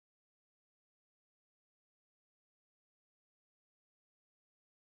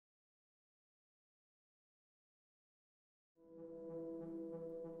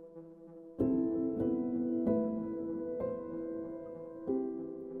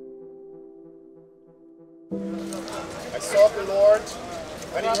sought the Lord,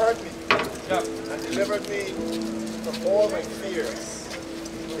 and He heard me, and delivered me from all my fears.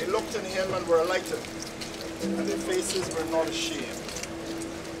 They looked on Him and were enlightened, and their faces were not ashamed.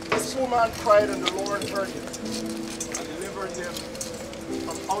 This poor man cried, and the Lord heard him, and delivered him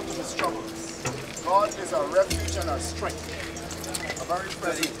from out of his troubles. God is our refuge and our strength, a very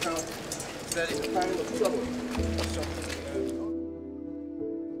present help in time of trouble.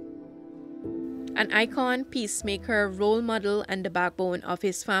 An icon, peacemaker, role model, and the backbone of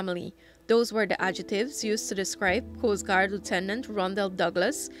his family. Those were the adjectives used to describe Coast Guard Lieutenant Rondel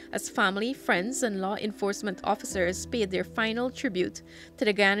Douglas as family, friends, and law enforcement officers paid their final tribute to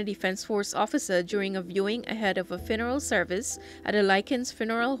the Guyana Defense Force officer during a viewing ahead of a funeral service at the Likens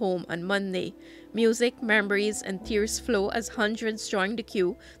Funeral Home on Monday. Music, memories, and tears flow as hundreds joined the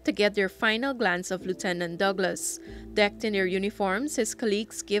queue to get their final glance of Lieutenant Douglas. Decked in their uniforms, his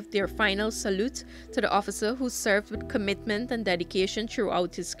colleagues give their final salute to the officer who served with commitment and dedication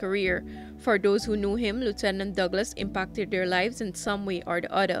throughout his career. For those who knew him, Lieutenant Douglas impacted their lives in some way or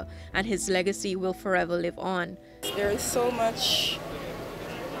the other, and his legacy will forever live on. There is so much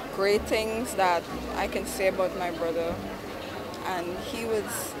great things that I can say about my brother, and he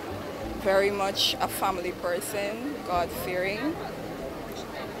was very much a family person, God-fearing.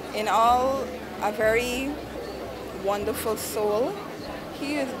 In all, a very wonderful soul.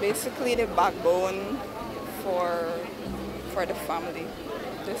 He is basically the backbone for the family.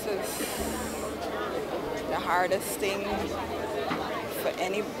 This is the hardest thing for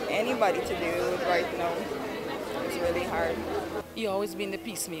anybody to deal with right now. It's really hard. He always been the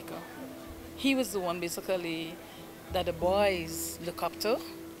peacemaker. He was the one basically that the boys look up to,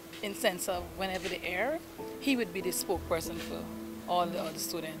 in sense of whenever they err, he would be the spokesperson for all the other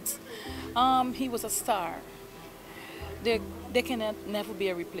students. He was a star. There cannot never be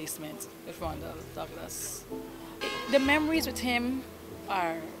a replacement with Rondel Douglas. The memories with him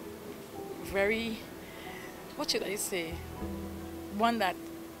are very, what should I say, one that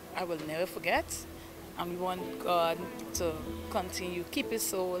I will never forget, and we want God to continue keep his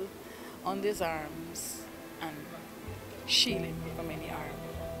soul on his arms and shield him from any harm.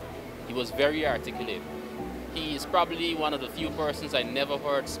 He was very articulate. He is probably one of the few persons I never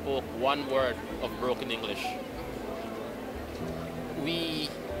heard spoke one word of broken English.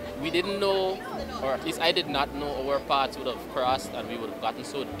 We didn't know, or at least I did not know, our paths would have crossed and we would have gotten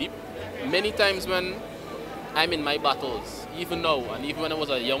so deep. Many times when I'm in my battles, even now and even when I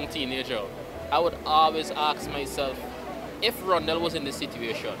was a young teenager, I would always ask myself, if Rondel was in this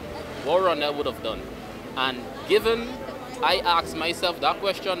situation, what Rondel would have done? And given I asked myself that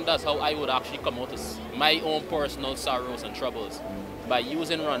question, that's how I would actually come out of my own personal sorrows and troubles, by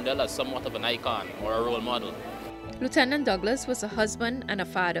using Rondel as somewhat of an icon or a role model. Lieutenant Douglas was a husband and a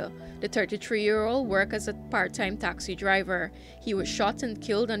father. The 33-year-old worked as a part-time taxi driver. He was shot and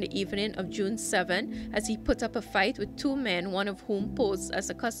killed on the evening of June 7 as he put up a fight with two men, one of whom posed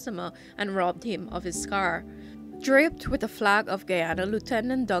as a customer and robbed him of his car. Draped with a flag of Guyana,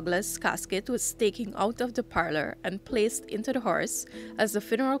 Lieutenant Douglas' casket was taken out of the parlor and placed into the hearse as the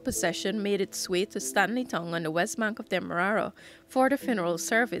funeral procession made its way to Stanley Town on the west bank of Demerara for the funeral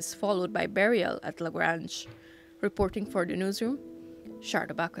service, followed by burial at Grange. Reporting for the newsroom,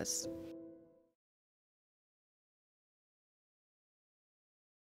 Sharda Bacchus.